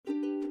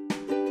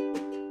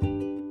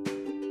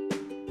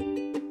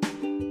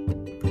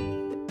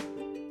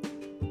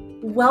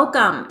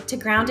Welcome to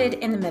Grounded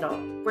in the Middle,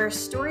 where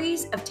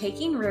stories of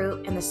taking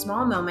root in the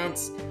small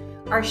moments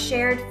are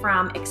shared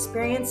from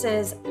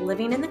experiences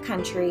living in the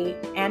country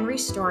and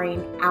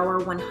restoring our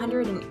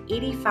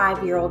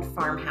 185-year-old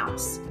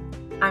farmhouse.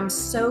 I'm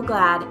so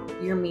glad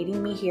you're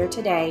meeting me here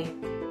today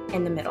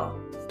in the middle.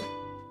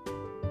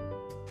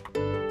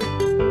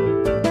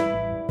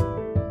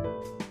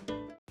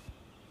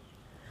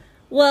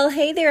 Well,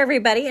 hey there,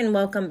 everybody, and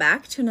welcome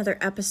back to another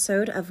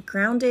episode of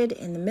Grounded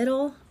in the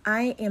Middle.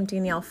 I am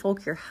Danielle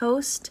Folk, your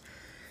host.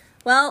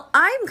 Well,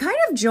 I'm kind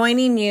of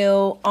joining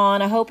you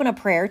on a hope and a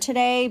prayer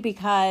today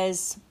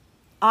because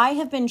I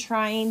have been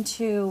trying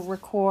to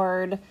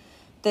record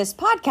this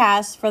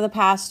podcast for the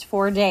past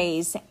 4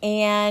 days.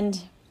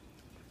 And,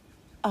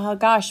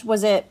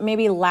 was it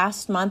maybe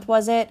last month,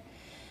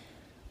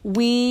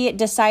 we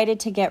decided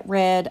to get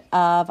rid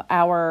of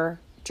our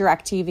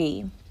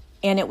DirecTV.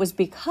 And it was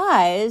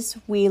because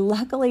we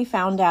luckily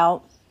found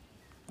out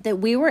that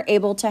we were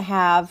able to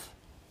have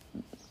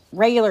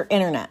regular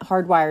internet,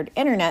 hardwired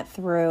internet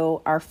through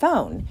our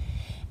phone.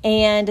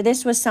 And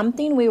this was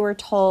something we were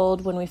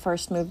told when we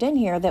first moved in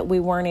here that we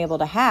weren't able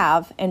to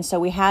have. And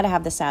so we had to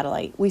have the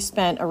satellite. We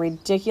spent a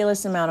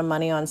ridiculous amount of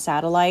money on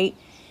satellite.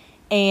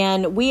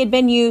 And we had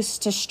been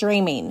used to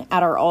streaming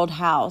at our old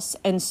house.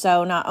 And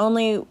so not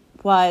only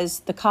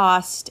was the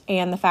cost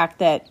and the fact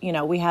that,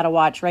 we had to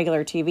watch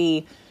regular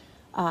TV,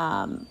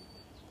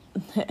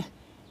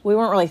 we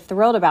weren't really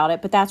thrilled about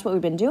it, but that's what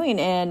we've been doing.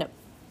 And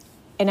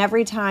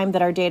every time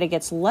that our data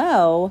gets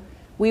low,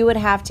 we would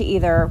have to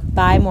either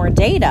buy more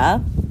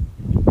data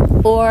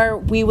or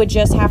we would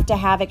just have to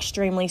have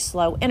extremely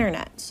slow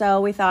internet. So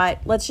we thought,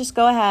 let's just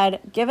go ahead,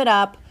 give it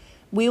up.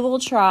 We will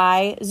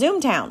try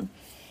Zoomtown.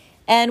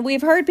 And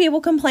we've heard people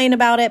complain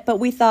about it,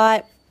 but we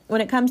thought when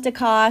it comes to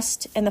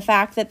cost and the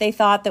fact that they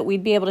thought that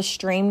we'd be able to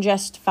stream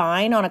just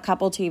fine on a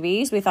couple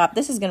TVs, we thought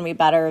this is going to be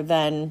better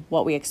than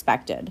what we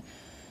expected.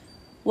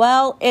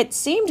 Well, it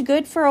seemed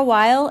good for a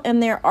while,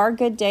 and there are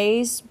good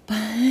days,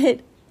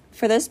 but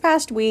for this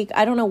past week,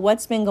 I don't know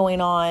what's been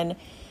going on,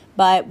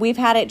 but we've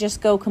had it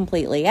just go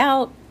completely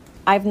out.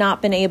 I've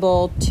not been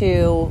able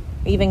to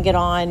even get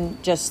on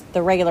just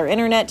the regular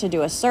internet to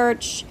do a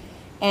search,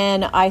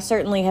 and I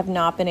certainly have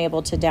not been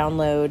able to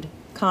download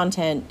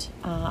content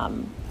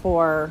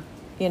for,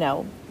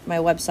 my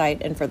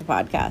website and for the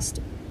podcast.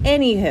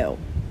 Anywho,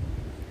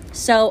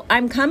 so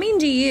I'm coming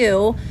to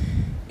you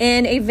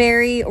in a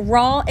very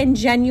raw and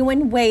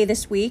genuine way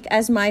this week,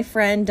 as my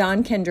friend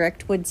Don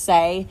Kendrick would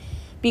say,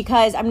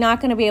 because I'm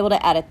not going to be able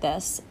to edit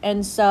this.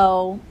 And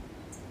so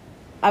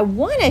I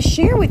want to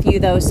share with you,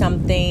 though,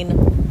 something.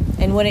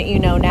 And wouldn't you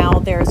know, now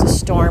there's a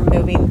storm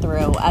moving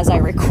through as I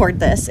record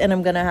this, and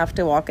I'm going to have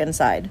to walk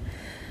inside.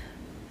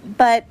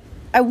 But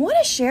I want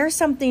to share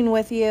something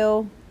with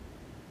you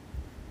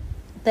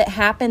that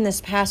happened this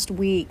past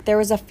week. There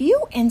was a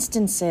few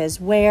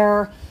instances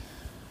where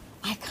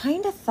I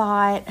kind of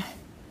thought,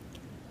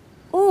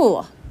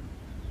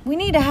 we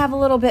need to have a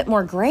little bit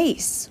more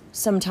grace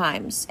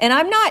sometimes. And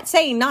I'm not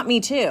saying not me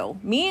too,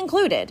 me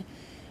included,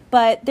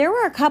 but there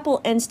were a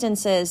couple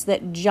instances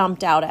that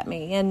jumped out at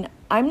me. And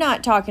I'm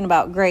not talking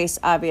about grace,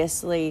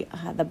 obviously,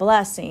 the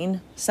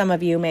blessing. Some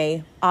of you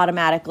may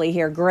automatically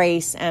hear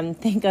grace and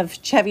think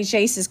of Chevy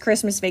Chase's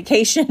Christmas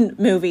Vacation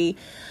movie.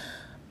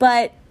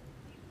 But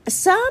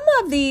some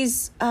of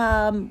these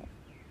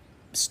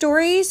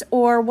stories,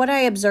 or what I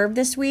observed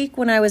this week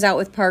when I was out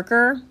with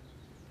Parker,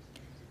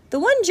 the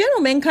one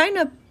gentleman kind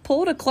of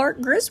pulled a Clark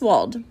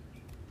Griswold,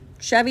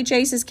 Chevy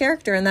Chase's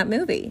character in that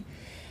movie.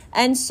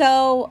 And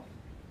so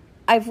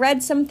I've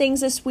read some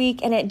things this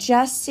week, and it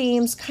just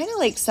seems kind of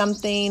like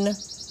something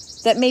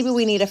that maybe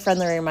we need a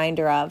friendly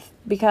reminder of.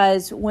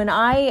 Because when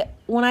I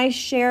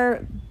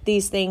share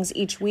these things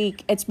each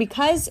week, it's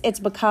because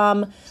it's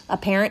become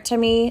apparent to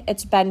me.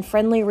 It's been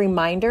friendly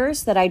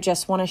reminders that I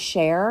just want to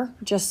share,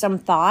 just some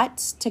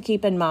thoughts to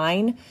keep in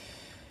mind.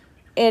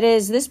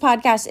 This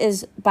podcast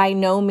is by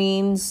no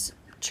means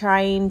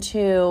trying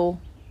to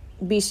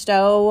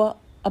bestow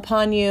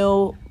upon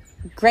you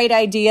great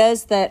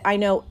ideas that I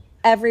know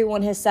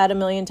everyone has said a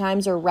million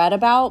times or read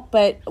about,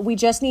 but we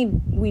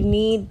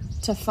need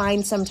to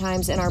find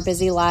sometimes in our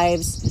busy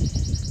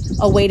lives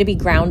a way to be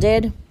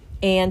grounded.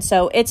 And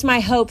so it's my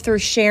hope through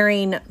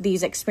sharing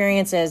these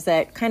experiences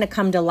that kind of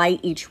come to light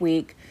each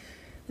week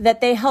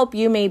that they help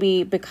you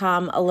maybe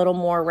become a little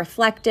more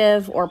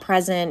reflective or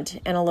present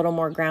and a little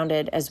more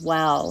grounded as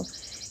well.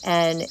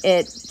 And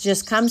it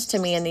just comes to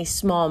me in these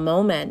small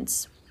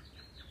moments.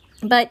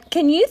 But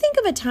can you think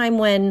of a time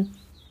when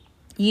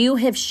you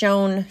have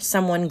shown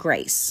someone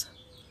grace?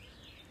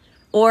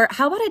 Or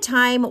how about a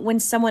time when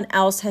someone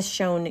else has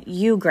shown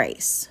you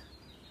grace?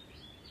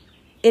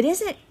 It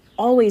isn't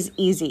always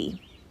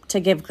easy to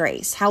give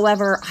grace.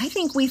 However, I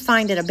think we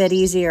find it a bit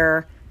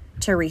easier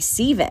to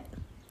receive it.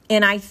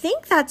 And I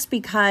think that's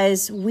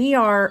because we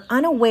are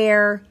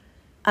unaware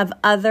of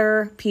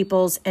other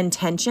people's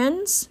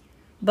intentions,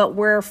 but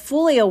we're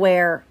fully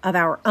aware of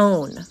our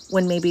own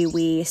when maybe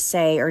we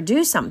say or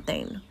do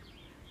something.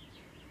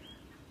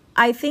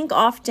 I think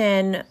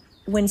often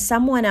when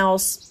someone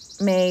else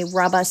may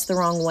rub us the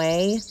wrong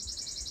way,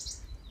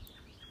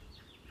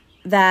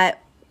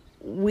 that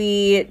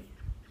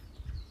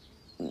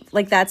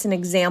that's an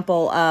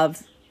example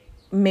of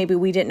maybe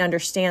we didn't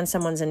understand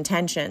someone's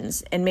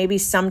intentions. And maybe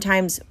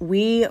sometimes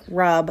we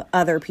rub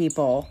other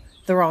people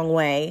the wrong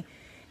way.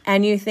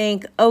 And you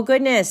think, oh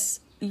goodness,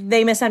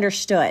 they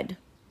misunderstood,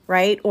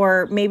 right?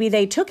 Or maybe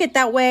they took it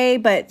that way,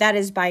 but that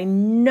is by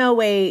no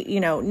way,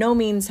 no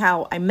means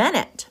how I meant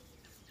it.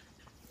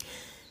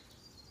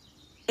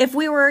 If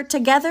we were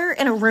together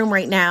in a room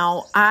right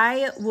now,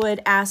 I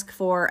would ask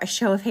for a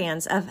show of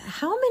hands of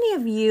how many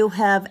of you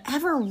have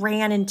ever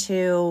ran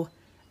into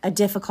a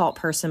difficult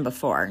person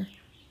before.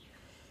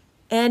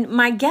 And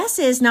my guess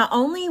is not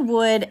only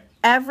would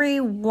every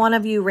one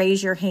of you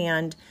raise your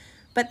hand,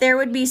 but there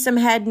would be some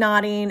head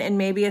nodding and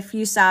maybe a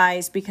few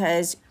sighs,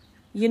 because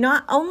you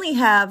not only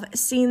have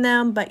seen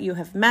them, but you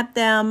have met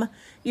them,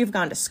 you've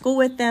gone to school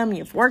with them,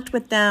 you've worked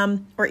with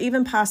them, or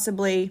even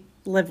possibly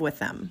lived with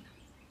them.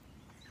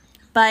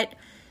 But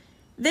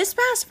this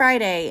past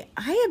Friday,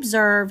 I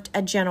observed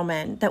a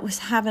gentleman that was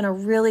having a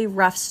really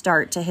rough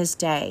start to his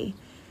day.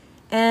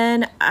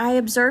 And I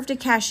observed a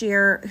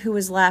cashier who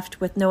was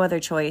left with no other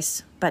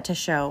choice but to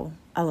show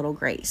a little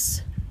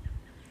grace.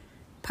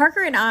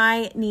 Parker and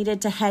I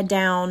needed to head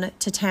down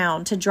to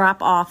town to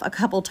drop off a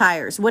couple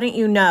tires. Wouldn't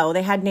you know,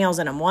 they had nails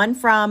in them, one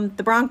from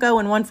the Bronco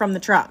and one from the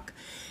truck.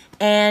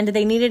 And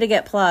they needed to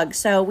get plugged.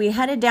 So we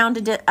headed down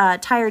to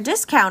Tire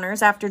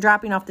Discounters after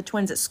dropping off the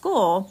twins at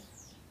school.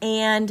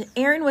 And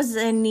Aaron was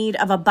in need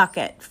of a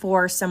bucket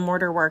for some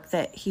mortar work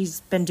that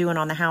he's been doing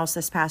on the house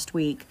this past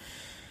week.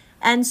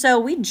 And so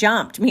we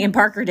jumped, me and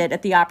Parker did,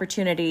 at the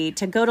opportunity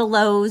to go to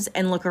Lowe's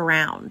and look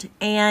around.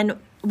 And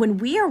when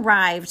we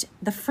arrived,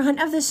 the front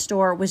of the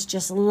store was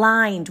just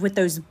lined with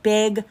those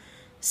big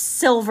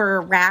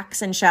silver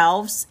racks and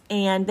shelves,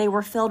 and they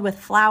were filled with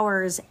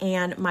flowers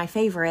and my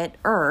favorite,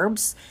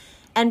 herbs.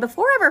 And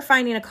before ever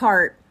finding a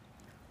cart,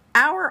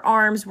 our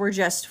arms were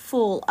just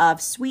full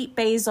of sweet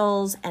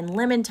basils and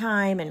lemon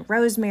thyme and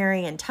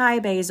rosemary and Thai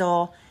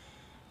basil.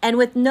 And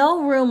with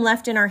no room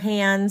left in our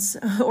hands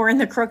or in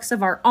the crooks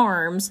of our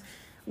arms,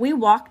 we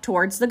walked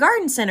towards the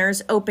garden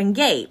center's open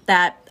gate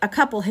that a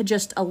couple had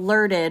just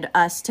alerted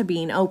us to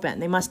being open.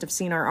 They must have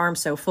seen our arms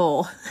so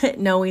full,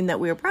 knowing that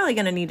we were probably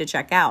going to need to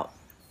check out.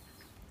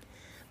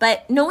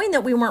 But knowing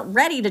that we weren't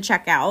ready to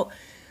check out,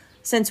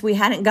 since we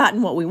hadn't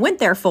gotten what we went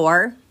there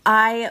for,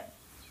 I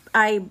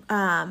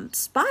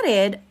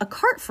spotted a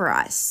cart for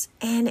us,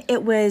 and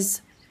it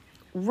was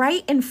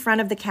right in front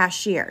of the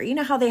cashier. You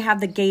know how they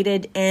have the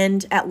gated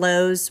end at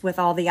Lowe's with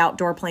all the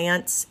outdoor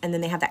plants, and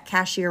then they have that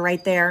cashier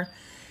right there?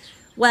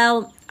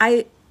 Well,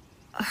 I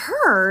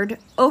heard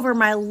over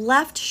my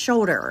left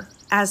shoulder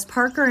as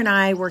Parker and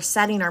I were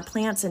setting our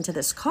plants into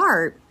this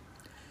cart,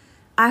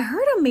 I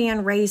heard a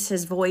man raise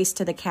his voice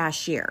to the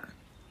cashier.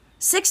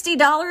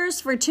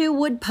 $60 for 2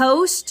 wood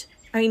posts?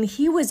 I mean,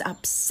 he was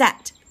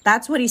upset.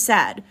 That's what he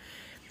said.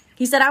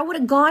 He said, I would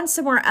have gone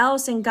somewhere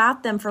else and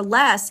got them for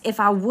less if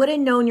I would have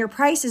known your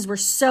prices were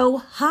so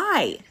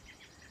high.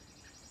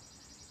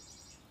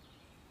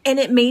 And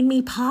it made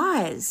me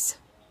pause.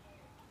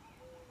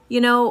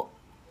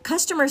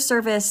 Customer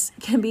service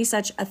can be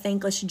such a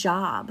thankless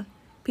job.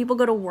 People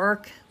go to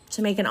work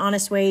to make an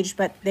honest wage,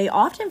 but they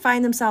often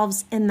find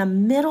themselves in the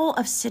middle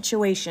of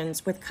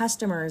situations with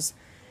customers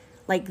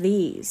like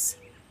these.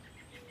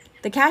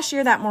 The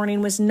cashier that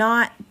morning was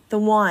not the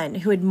one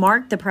who had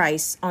marked the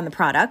price on the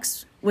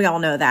products. We all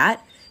know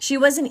that. She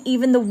wasn't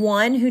even the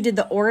one who did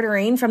the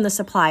ordering from the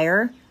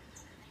supplier.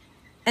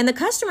 And the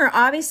customer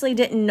obviously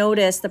didn't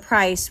notice the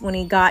price when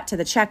he got to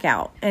the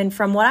checkout. And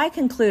from what I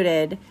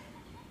concluded,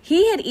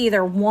 he had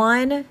either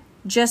one,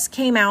 just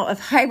came out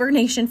of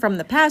hibernation from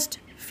the past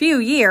few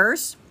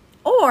years,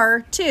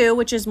 or two,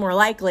 which is more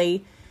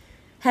likely,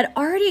 had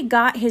already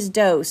got his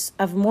dose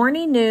of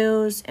morning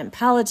news and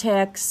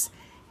politics,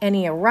 and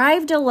he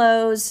arrived to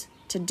Lowe's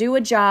to do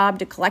a job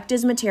to collect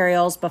his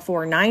materials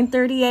before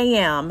 9:30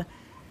 a.m.,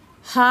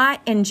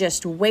 hot and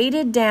just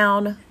weighted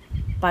down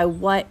by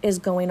what is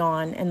going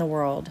on in the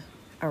world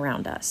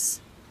around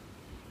us.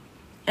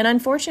 And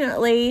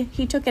unfortunately,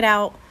 he took it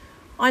out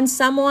on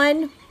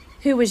someone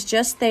who was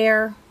just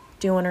there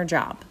doing her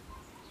job.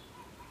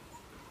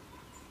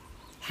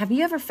 Have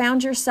you ever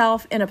found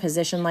yourself in a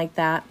position like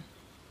that,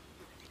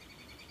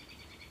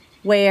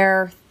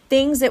 where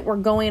things that were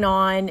going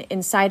on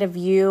inside of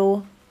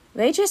you,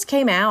 they just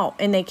came out,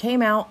 and they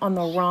came out on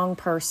the wrong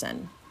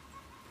person?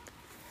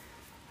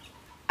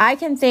 I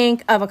can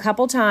think of a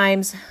couple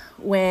times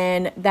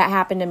when that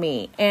happened to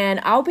me, and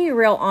I'll be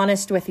real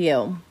honest with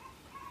you.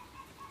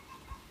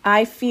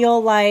 I feel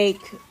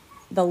like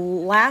the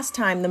last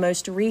time, the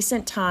most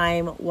recent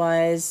time,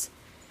 was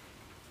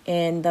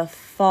in the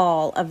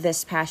fall of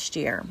this past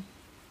year.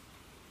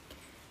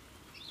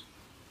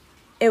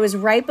 It was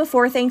right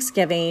before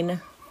Thanksgiving,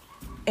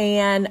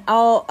 and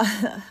I'll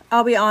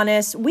be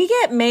honest, we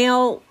get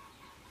mail,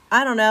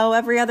 I don't know,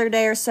 every other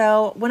day or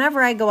so,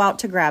 whenever I go out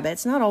to grab it.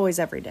 It's not always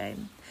every day.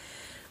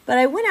 But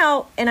I went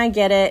out and I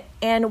get it,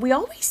 and we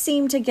always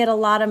seem to get a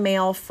lot of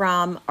mail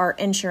from our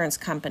insurance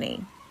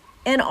company.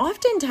 And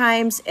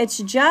oftentimes it's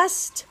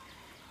just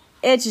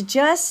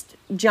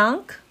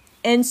junk.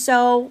 And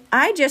so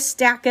I just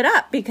stack it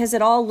up because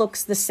it all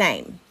looks the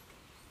same.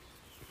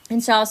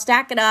 And so I'll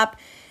stack it up,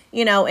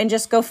 and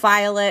just go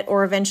file it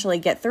or eventually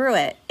get through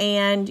it.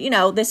 And,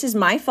 this is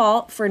my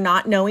fault for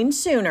not knowing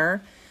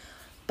sooner.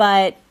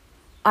 But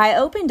I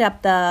opened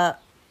up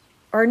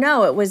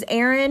it was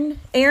Aaron.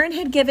 Aaron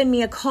had given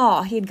me a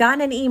call. He had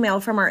gotten an email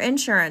from our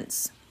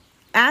insurance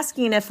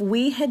asking if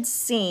we had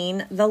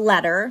seen the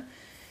letter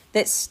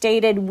that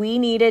stated we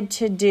needed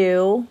to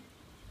do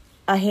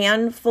a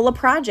handful of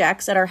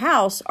projects at our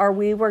house, or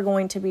we were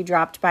going to be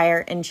dropped by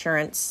our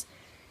insurance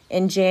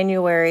in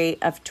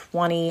January of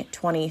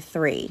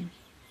 2023.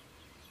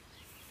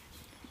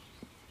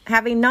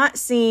 Having not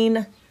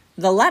seen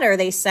the letter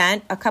they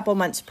sent a couple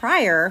months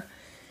prior,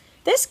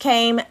 this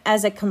came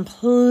as a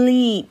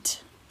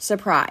complete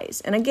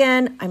surprise. And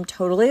again, I'm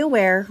totally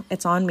aware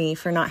it's on me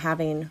for not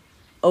having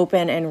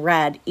opened and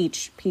read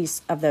each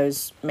piece of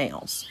those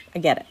mails. I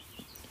get it.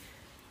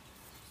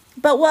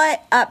 But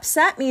what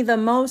upset me the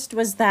most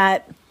was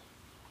that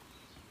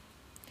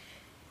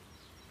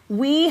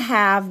we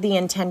have the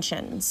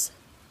intentions.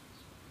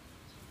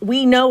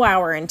 We know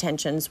our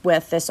intentions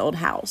with this old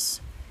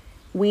house.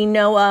 We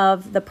know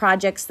of the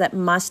projects that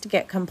must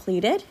get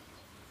completed.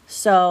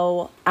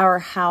 So our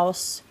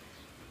house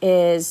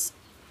is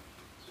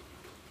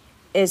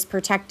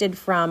protected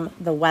from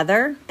the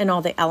weather and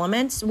all the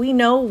elements. We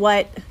know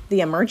what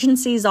the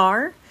emergencies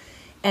are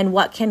and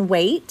what can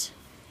wait.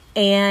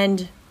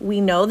 And we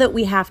know that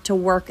we have to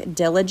work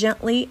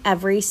diligently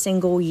every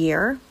single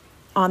year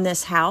on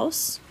this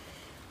house.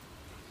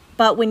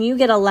 But when you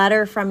get a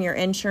letter from your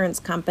insurance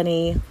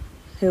company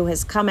who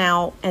has come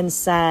out and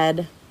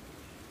said,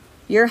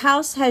 your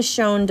house has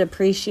shown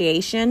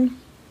depreciation,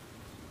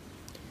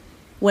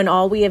 when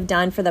all we have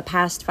done for the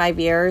past 5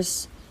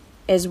 years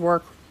is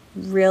work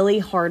really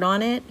hard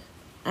on it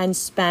and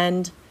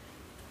spend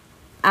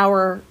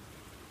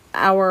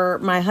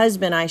my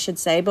husband, I should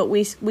say, but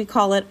we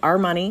call it our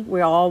money.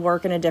 We all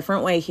work in a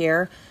different way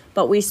here,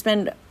 but we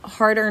spend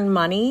hard-earned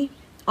money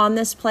on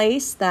this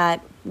place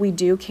that we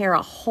do care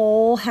a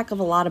whole heck of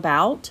a lot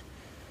about.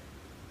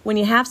 When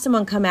you have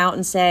someone come out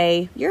and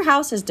say, your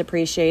house is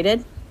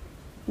depreciated,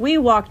 we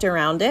walked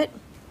around it,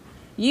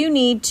 you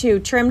need to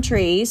trim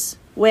trees,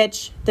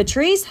 which the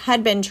trees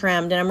had been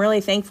trimmed, and I'm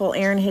really thankful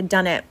Aaron had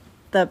done it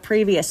the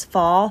previous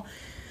fall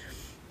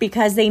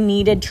because they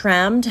needed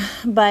trimmed,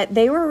 but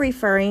they were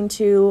referring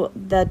to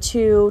the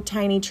 2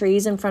 tiny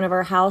trees in front of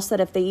our house that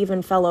if they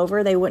even fell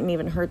over, they wouldn't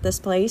even hurt this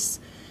place.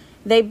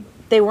 They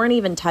weren't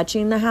even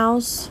touching the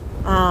house.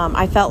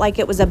 I felt like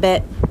it was a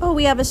bit,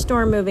 we have a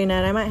storm moving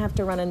in. I might have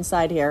to run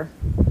inside here.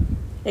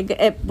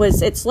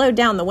 It slowed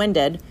down, the wind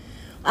did.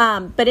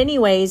 But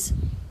anyways,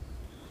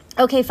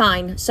 okay,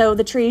 fine. So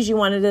the trees you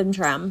wanted them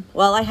trim.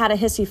 Well, I had a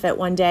hissy fit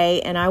one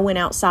day and I went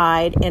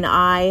outside and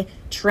I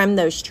trimmed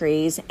those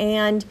trees,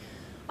 and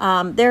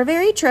they're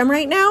very trim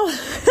right now.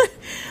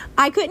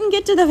 I couldn't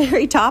get to the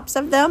very tops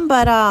of them,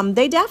 but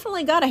they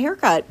definitely got a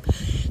haircut.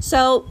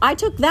 So I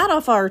took that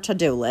off our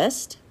to-do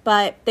list,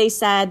 but they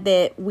said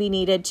that we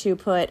needed to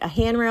put a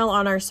handrail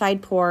on our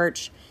side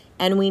porch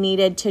and we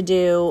needed to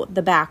do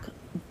the back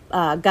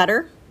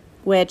gutter,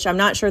 which I'm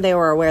not sure they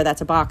were aware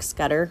that's a box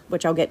gutter,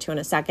 which I'll get to in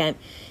a second,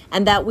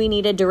 and that we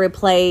needed to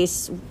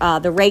replace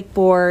the rake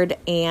board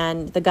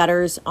and the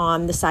gutters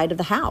on the side of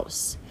the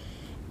house.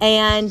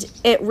 And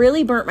it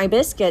really burnt my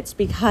biscuits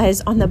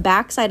because on the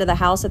back side of the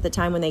house at the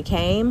time when they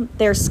came,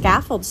 there's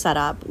scaffold set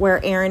up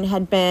where Aaron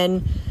had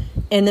been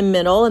in the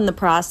middle in the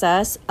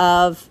process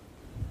of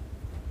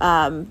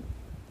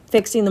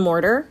fixing the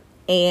mortar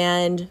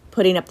and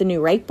putting up the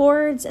new rake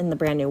boards and the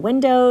brand new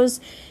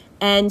windows.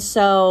 And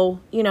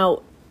so,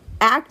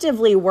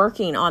 actively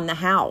working on the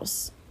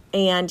house.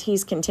 And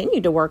he's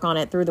continued to work on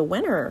it through the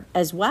winter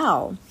as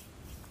well.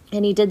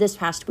 And he did this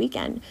past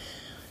weekend.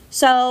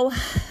 So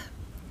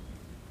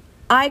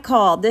I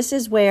called. This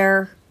is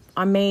where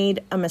I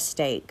made a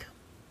mistake,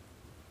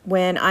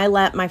 when I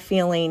let my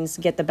feelings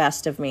get the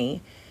best of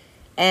me.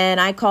 And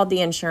I called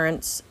the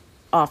insurance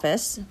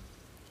office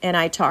and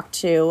I talked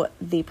to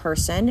the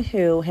person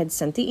who had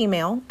sent the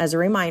email as a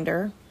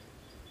reminder.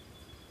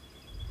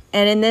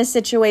 And in this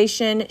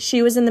situation,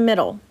 she was in the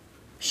middle.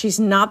 She's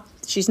not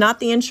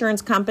the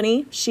insurance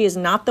company. She is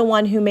not the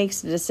one who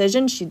makes the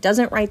decision. She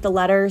doesn't write the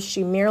letters.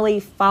 She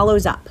merely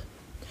follows up.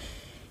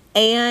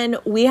 And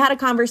we had a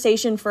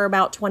conversation for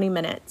about 20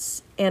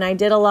 minutes. And I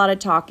did a lot of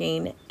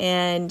talking.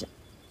 And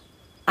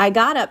I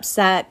got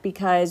upset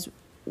because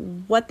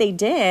what they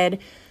did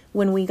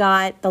when we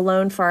got the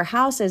loan for our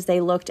house is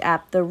they looked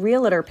at the the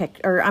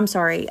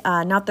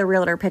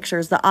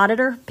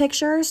auditor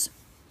pictures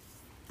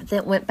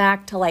that went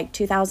back to like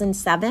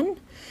 2007.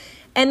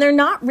 And they're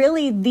not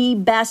really the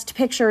best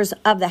pictures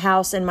of the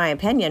house, in my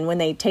opinion, when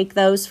they take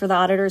those for the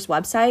auditor's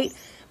website.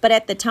 But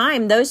at the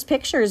time, those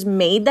pictures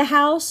made the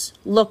house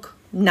look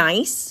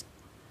nice.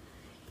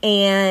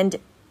 And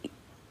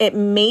it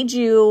made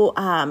you,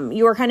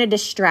 you were kind of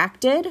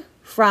distracted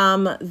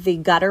from the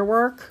gutter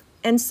work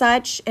and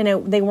such,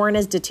 and they weren't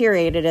as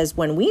deteriorated as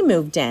when we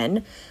moved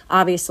in,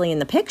 obviously in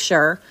the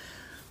picture.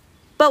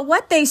 But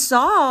what they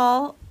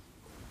saw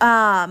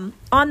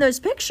on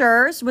those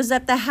pictures was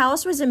that the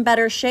house was in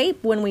better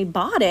shape when we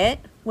bought it,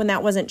 when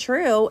that wasn't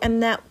true,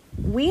 and that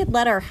we had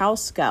let our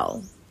house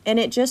go. And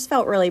it just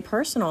felt really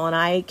personal, and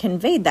I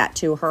conveyed that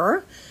to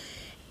her.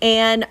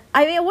 And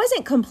I mean, it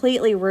wasn't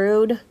completely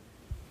rude.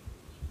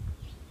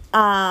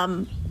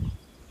 But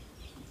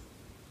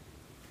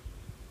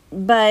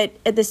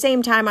at the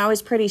same time, I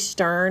was pretty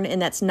stern, and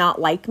that's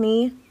not like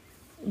me.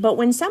 But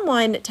when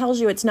someone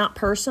tells you it's not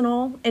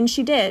personal, and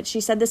she did,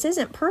 she said, this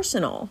isn't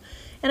personal.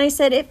 And I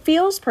said, it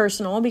feels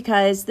personal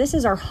because this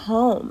is our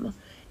home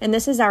and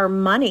this is our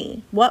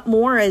money. What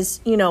more is,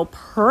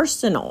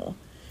 personal?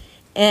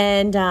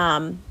 And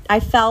I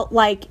felt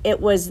like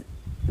it was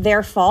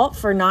their fault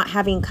for not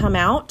having come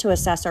out to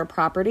assess our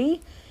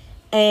property.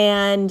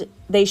 And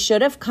they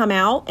should have come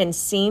out and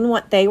seen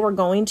what they were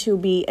going to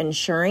be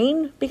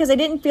insuring, because I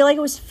didn't feel like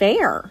it was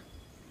fair.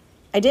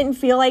 I didn't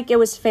feel like it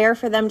was fair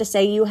for them to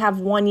say, you have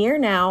 1 year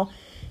now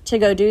to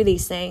go do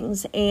these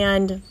things.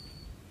 And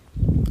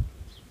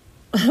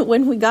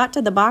when we got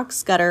to the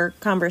box gutter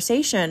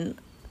conversation,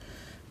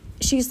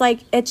 she's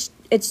like, it's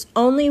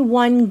only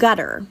one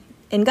gutter.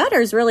 And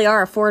gutters really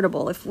are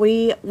affordable. If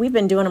we've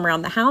been doing them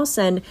around the house,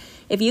 and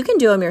if you can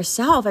do them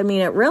yourself, I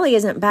mean, it really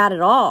isn't bad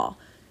at all.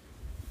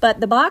 But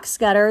the box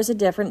gutter is a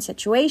different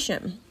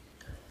situation.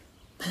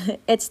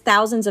 It's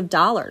thousands of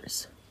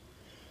dollars.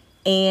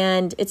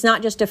 And it's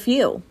not just a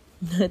few.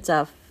 It's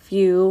a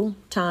few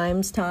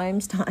times.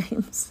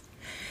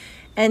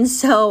 And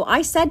so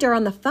I said to her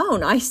on the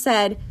phone, I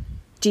said,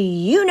 do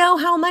you know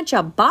how much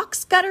a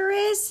box gutter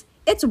is?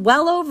 It's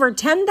well over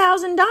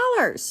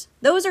 $10,000.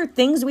 Those are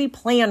things we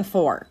plan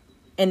for.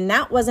 And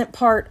that wasn't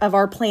part of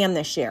our plan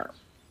this year.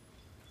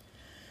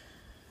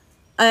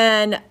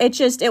 And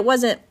it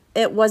wasn't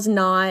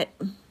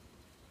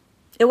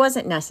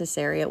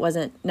necessary. It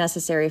wasn't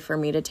necessary for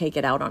me to take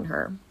it out on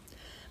her.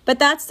 But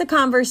that's the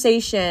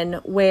conversation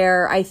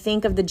where I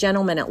think of the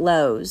gentleman at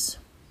Lowe's.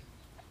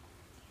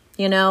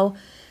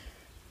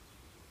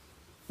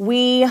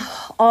 We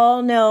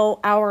all know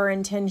our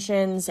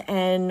intentions,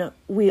 and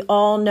we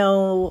all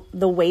know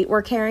the weight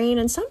we're carrying,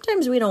 and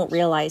sometimes we don't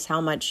realize how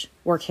much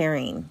we're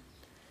carrying.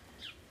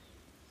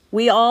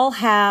 We all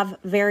have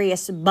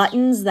various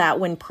buttons that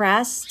when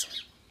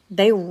pressed,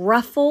 they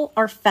ruffle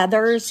our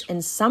feathers,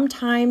 and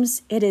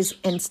sometimes it is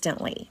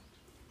instantly.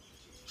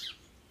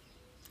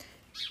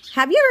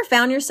 Have you ever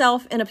found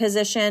yourself in a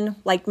position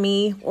like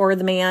me or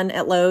the man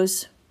at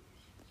Lowe's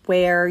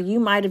where you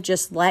might have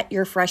just let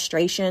your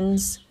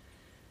frustrations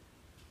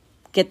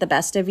get the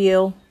best of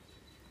you,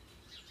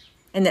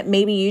 and that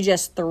maybe you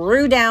just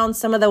threw down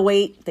some of the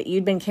weight that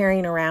you'd been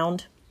carrying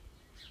around?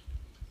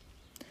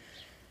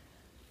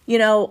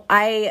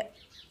 I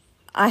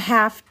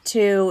have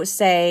to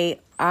say,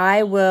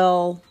 I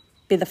will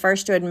be the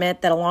first to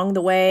admit that along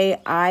the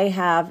way, I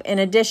have, in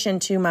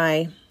addition to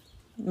my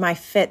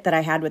fit that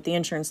I had with the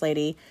insurance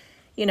lady,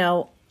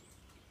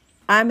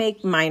 I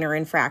make minor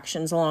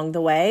infractions along the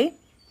way,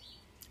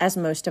 as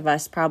most of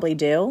us probably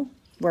do,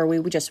 where we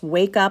would just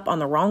wake up on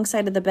the wrong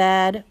side of the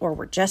bed, or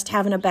we're just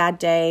having a bad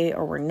day,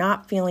 or we're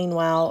not feeling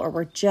well, or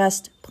we're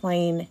just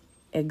plain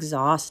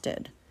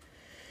exhausted.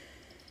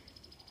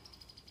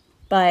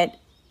 But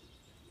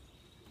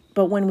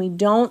when we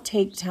don't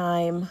take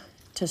time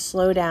to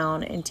slow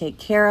down and take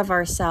care of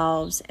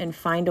ourselves and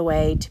find a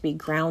way to be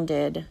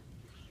grounded,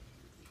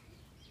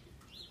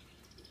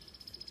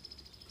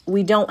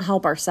 we don't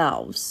help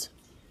ourselves.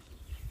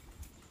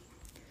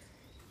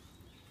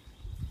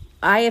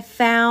 I have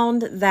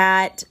found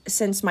that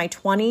since my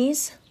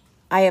 20s,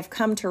 I have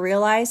come to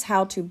realize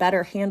how to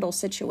better handle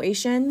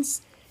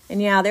situations.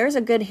 And yeah, there's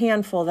a good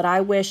handful that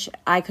I wish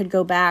I could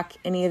go back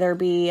and either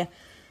be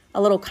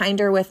a little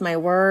kinder with my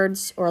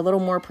words or a little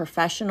more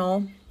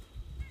professional.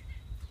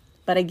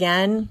 But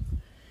again,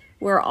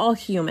 we're all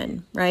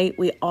human, right?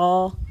 We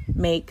all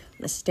make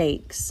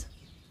mistakes.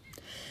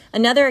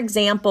 Another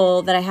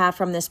example that I have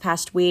from this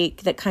past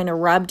week that kind of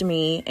rubbed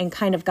me and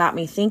kind of got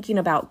me thinking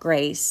about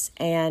grace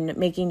and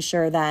making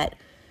sure that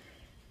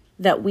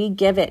we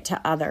give it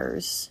to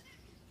others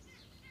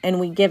and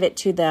we give it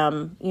to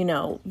them,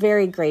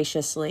 very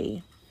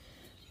graciously.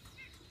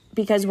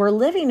 Because we're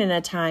living in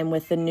a time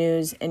with the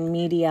news and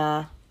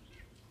media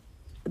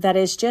that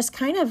is just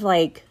kind of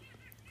like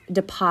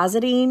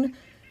depositing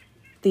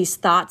these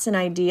thoughts and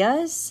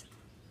ideas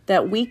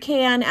that we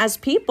can, as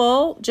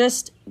people,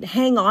 just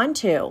hang on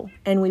to,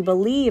 and we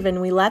believe,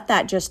 and we let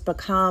that just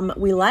become,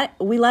 we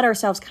let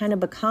ourselves kind of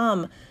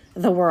become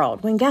the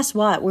world, when guess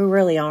what? We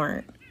really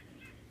aren't.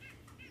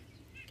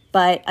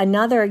 But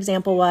another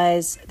example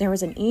was, there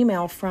was an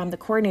email from the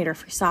coordinator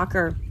for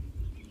soccer,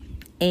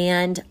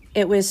 and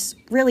it was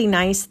really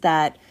nice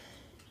that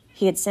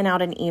he had sent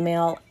out an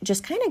email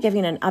just kind of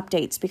giving an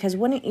updates, because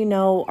wouldn't you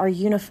know, our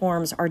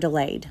uniforms are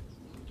delayed,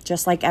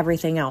 just like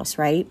everything else,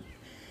 right?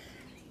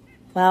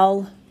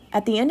 Well,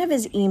 at the end of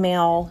his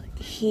email,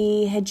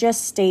 he had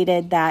just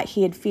stated that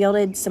he had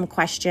fielded some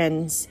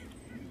questions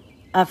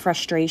of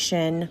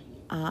frustration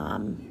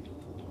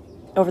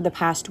over the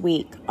past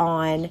week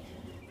on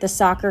the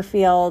soccer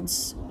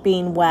fields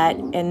being wet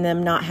and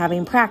them not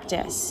having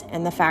practice,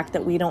 and the fact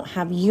that we don't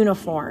have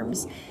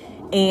uniforms.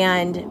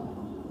 And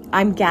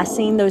I'm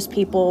guessing those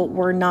people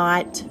were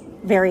not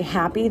very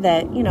happy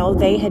that,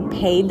 they had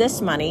paid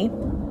this money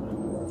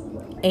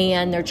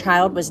and their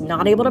child was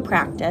not able to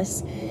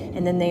practice,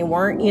 and then they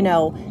weren't,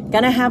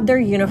 going to have their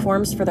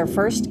uniforms for their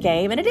first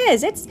game. And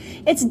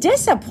it's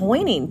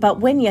disappointing. But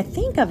when you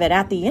think of it,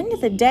 at the end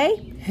of the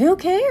day, who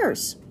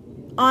cares?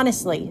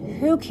 Honestly,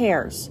 who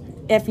cares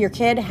if your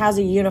kid has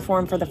a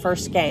uniform for the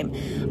first game?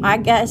 I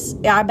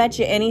bet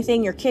you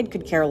anything your kid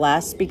could care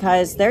less,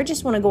 because they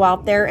just want to go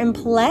out there and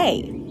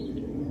play.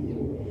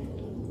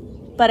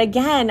 But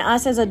again,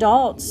 us as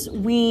adults,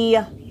 we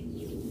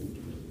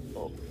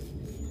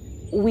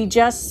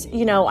just,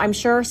 I'm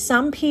sure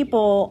some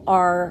people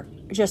are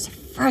just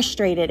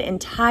frustrated and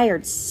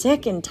tired,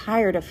 sick and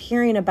tired of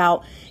hearing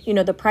about,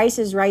 the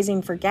prices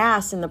rising for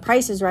gas and the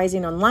prices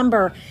rising on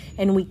lumber,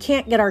 and we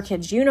can't get our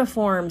kids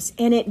uniforms,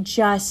 and it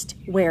just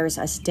wears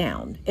us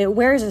down. It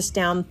wears us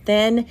down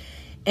thin,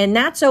 and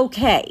that's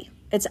okay.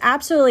 It's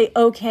absolutely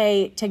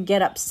okay to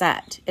get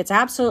upset. It's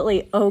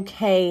absolutely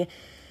okay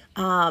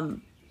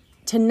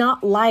to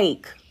not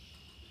like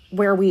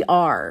where we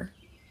are.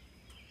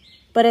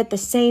 But at the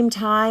same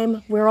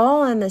time, we're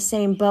all in the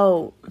same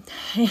boat.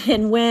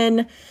 And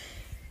when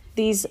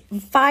these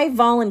 5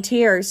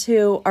 volunteers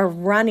who are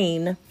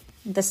running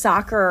the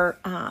soccer,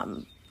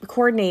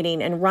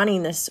 coordinating and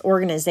running this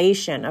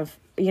organization of,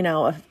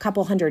 a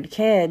couple hundred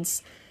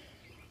kids,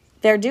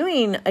 they're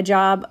doing a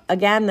job,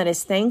 again, that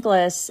is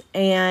thankless,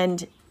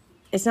 and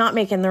it's not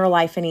making their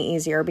life any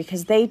easier,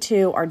 because they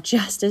too are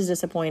just as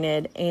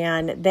disappointed,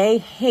 and they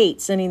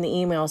hate sending the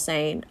email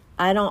saying,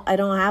 I don't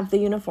have the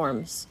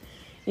uniforms.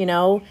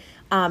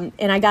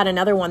 And I got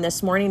another one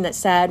this morning that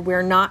said,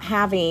 we're not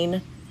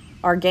having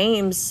our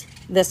games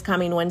this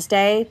coming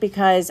Wednesday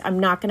because I'm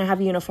not going to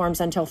have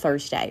uniforms until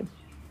Thursday.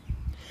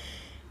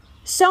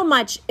 So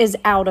much is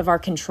out of our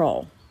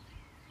control.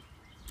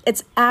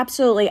 It's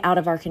absolutely out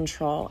of our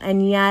control.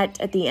 And yet,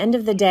 at the end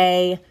of the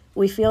day,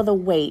 we feel the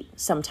weight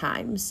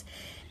sometimes.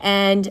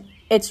 And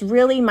it's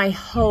really my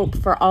hope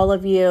for all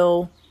of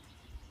you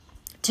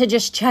to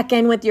just check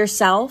in with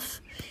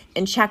yourself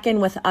and check in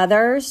with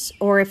others.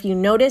 Or if you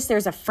notice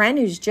there's a friend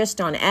who's just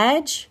on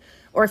edge,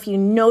 or if you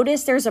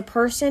notice there's a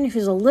person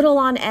who's a little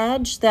on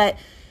edge, that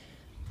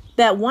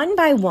one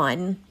by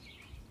one,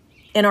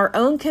 in our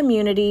own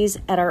communities,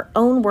 at our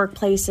own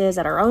workplaces,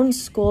 at our own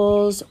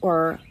schools,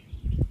 or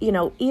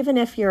even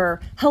if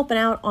you're helping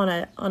out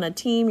on a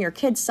team, your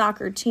kid's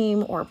soccer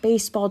team or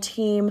baseball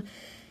team,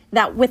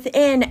 that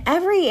within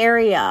every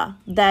area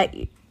that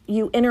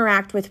you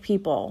interact with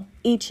people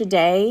each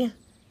day,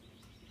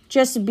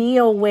 just be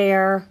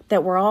aware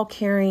that we're all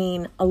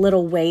carrying a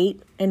little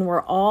weight, and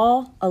we're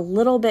all a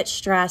little bit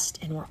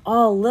stressed, and we're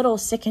all a little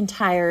sick and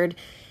tired.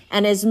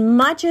 And as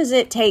much as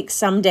it takes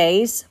some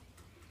days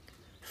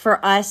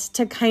for us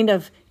to kind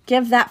of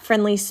give that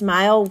friendly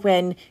smile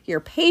when you're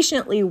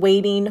patiently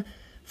waiting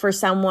for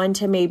someone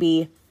to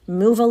maybe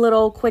move a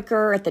little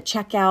quicker at the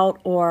checkout,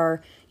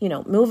 or,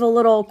 move a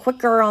little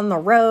quicker on the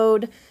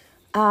road,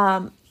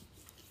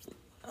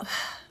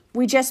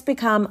 we just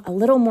become a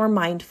little more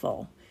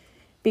mindful.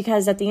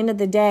 Because at the end of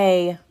the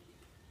day,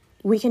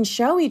 we can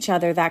show each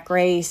other that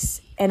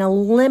grace and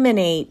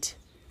eliminate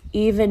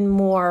even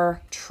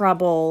more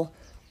trouble,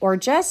 or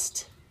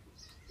just,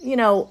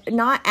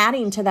 not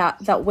adding to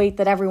that weight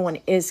that everyone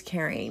is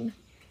carrying.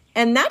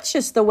 And that's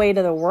just the weight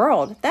of the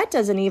world. That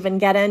doesn't even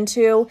get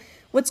into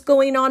what's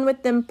going on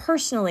with them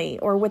personally,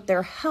 or with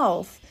their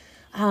health,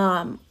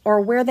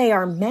 or where they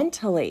are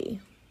mentally.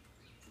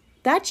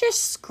 That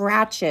just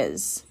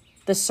scratches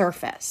the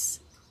surface.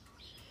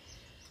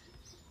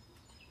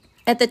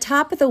 At the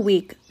top of the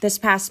week, this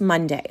past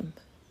Monday,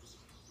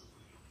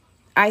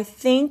 I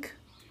think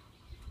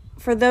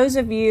for those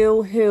of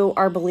you who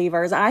are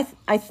believers, I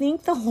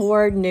think the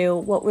Lord knew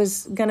what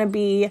was going to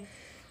be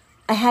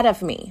ahead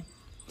of me.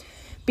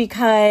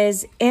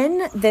 Because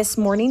in this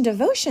morning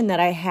devotion that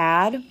I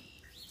had,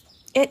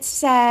 it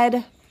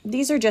said,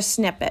 these are just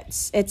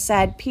snippets. It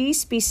said,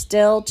 "Peace be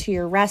still to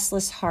your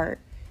restless heart.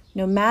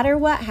 No matter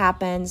what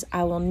happens,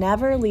 I will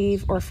never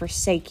leave or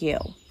forsake you."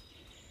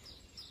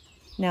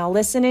 Now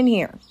listen in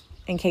here,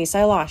 in case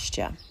I lost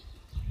you.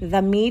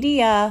 The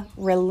media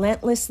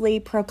relentlessly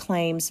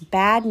proclaims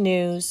bad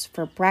news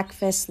for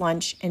breakfast,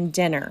 lunch, and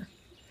dinner.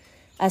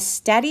 A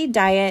steady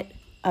diet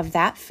of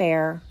that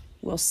fare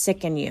will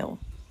sicken you.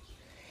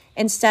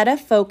 Instead of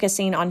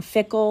focusing on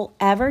fickle,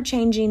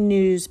 ever-changing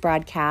news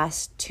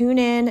broadcasts, tune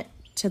in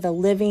to the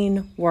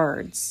living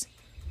words.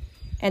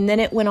 And then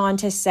it went on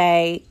to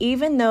say,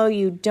 even though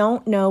you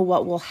don't know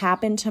what will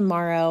happen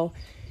tomorrow,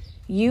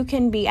 you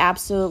can be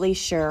absolutely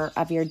sure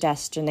of your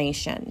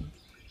destination.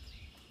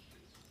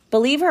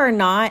 Believe it or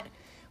not,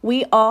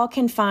 we all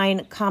can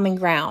find common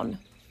ground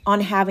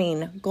on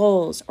having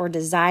goals or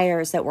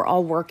desires that we're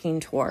all working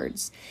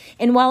towards.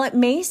 And while it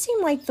may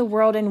seem like the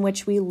world in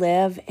which we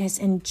live is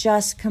in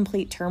just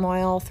complete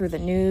turmoil through the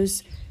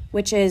news,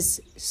 which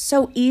is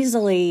so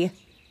easily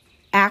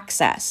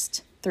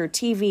accessed through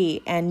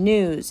TV and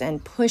news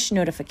and push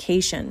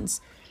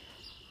notifications,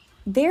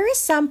 there is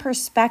some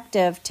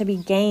perspective to be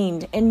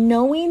gained in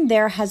knowing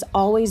there has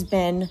always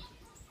been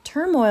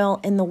turmoil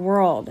in the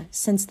world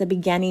since the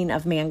beginning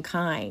of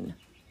mankind.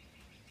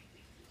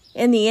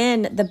 In the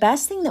end, the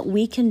best thing that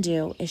we can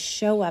do is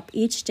show up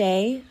each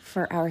day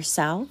for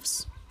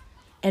ourselves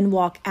and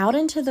walk out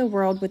into the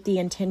world with the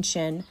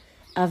intention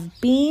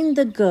of being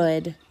the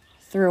good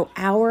through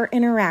our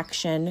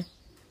interaction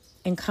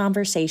and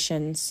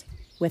conversations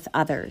with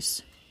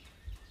others.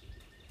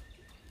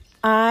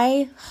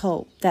 I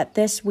hope that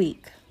this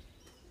week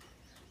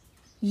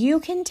you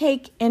can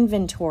take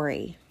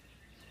inventory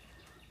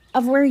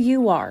of where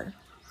you are.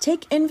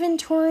 Take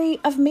inventory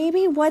of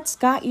maybe what's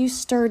got you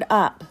stirred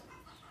up.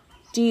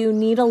 Do you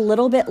need a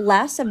little bit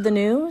less of the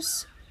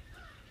news?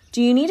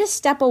 Do you need to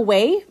step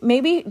away,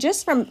 maybe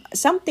just from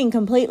something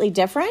completely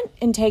different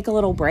and take a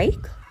little break?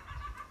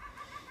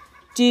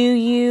 Do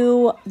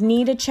you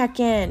need to check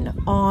in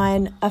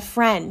on a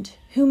friend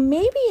who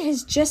maybe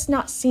has just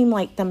not seemed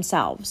like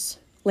themselves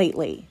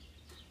lately?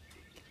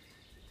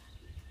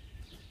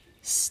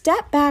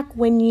 Step back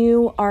when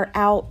you are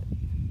out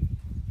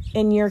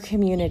in your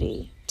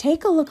community.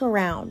 Take a look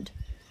around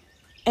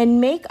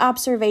and make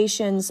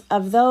observations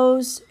of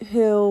those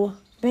who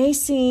may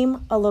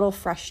seem a little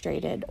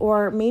frustrated,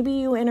 or maybe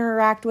you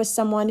interact with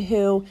someone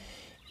who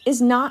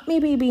is not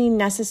maybe being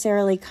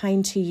necessarily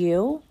kind to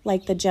you,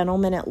 like the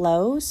gentleman at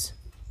Lowe's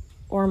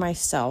or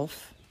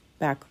myself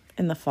back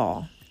in the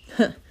fall.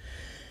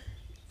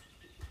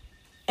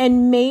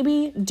 And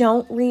maybe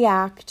don't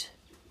react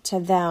to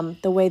them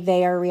the way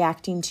they are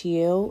reacting to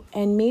you,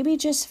 and maybe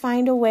just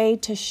find a way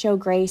to show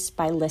grace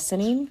by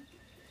listening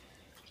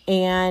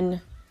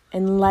and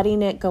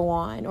letting it go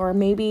on, or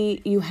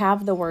maybe you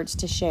have the words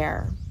to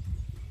share.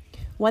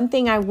 One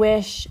thing I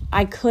wish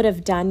I could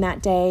have done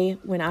that day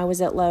when I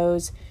was at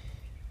Lowe's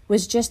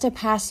was just to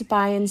pass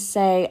by and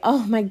say,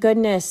 oh my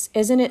goodness,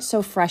 isn't it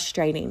so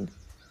frustrating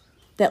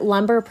that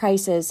lumber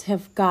prices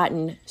have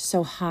gotten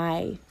so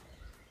high?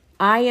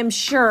 I am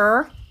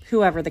sure,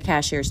 whoever the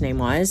cashier's name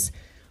was,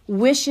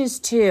 wishes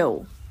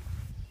too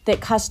that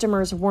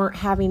customers weren't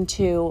having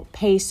to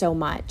pay so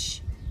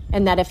much,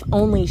 and that if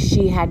only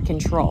she had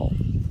control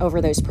over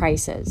those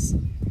prices.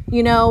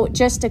 You know,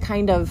 just to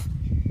kind of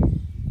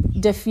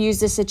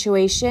diffuse the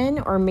situation,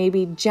 or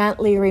maybe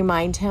gently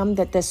remind him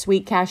that the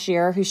sweet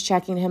cashier who's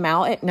checking him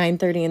out at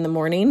 9:30 in the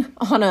morning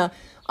on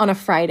a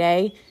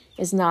Friday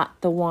is not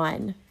the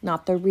one,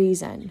 not the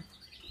reason.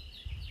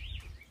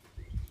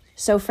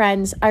 So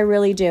friends, I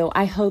really do.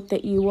 I hope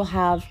that you will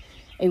have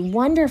a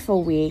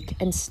wonderful week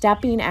and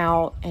stepping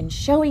out and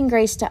showing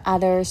grace to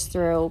others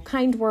through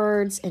kind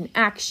words and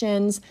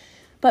actions.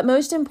 But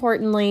most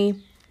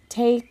importantly,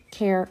 take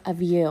care of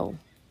you.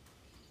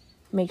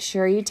 Make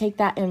sure you take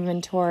that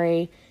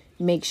inventory.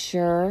 Make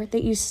sure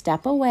that you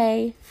step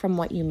away from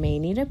what you may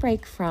need a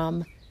break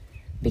from,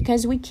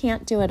 because we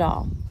can't do it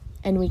all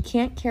and we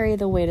can't carry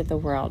the weight of the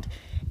world.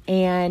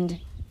 And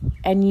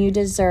you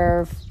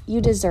deserve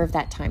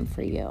that time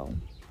for you.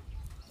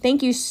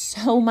 Thank you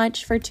so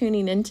much for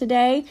tuning in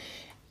today.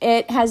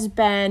 It has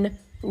been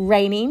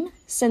raining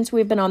since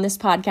we've been on this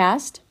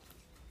podcast.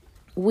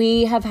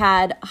 We have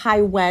had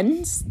high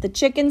winds. The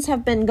chickens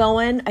have been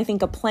going. I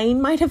think a plane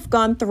might have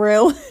gone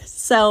through.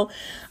 So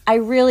I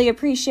really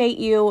appreciate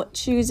you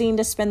choosing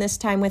to spend this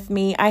time with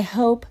me. I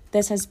hope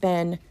this has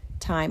been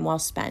time well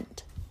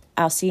spent.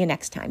 I'll see you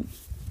next time.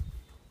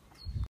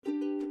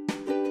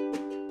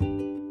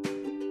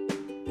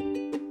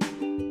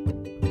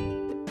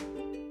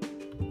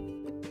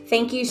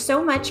 Thank you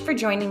so much for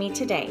joining me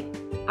today.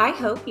 I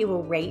hope you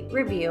will rate,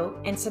 review,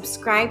 and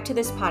subscribe to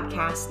this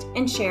podcast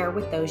and share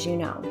with those you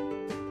know.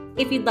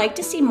 If you'd like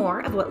to see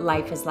more of what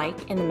life is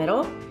like in the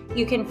middle,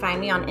 you can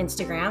find me on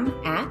Instagram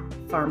at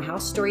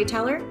Farmhouse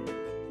Storyteller,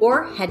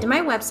 or head to my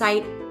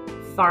website,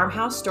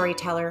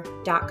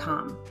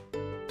 farmhousestoryteller.com.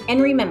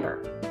 And remember,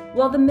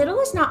 while the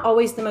middle is not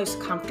always the most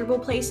comfortable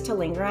place to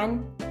linger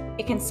in,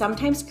 it can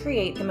sometimes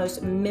create the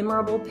most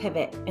memorable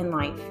pivot in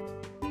life.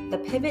 The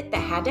pivot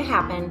that had to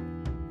happen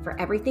for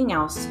everything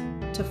else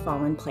to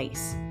fall in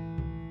place.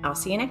 I'll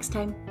see you next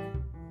time.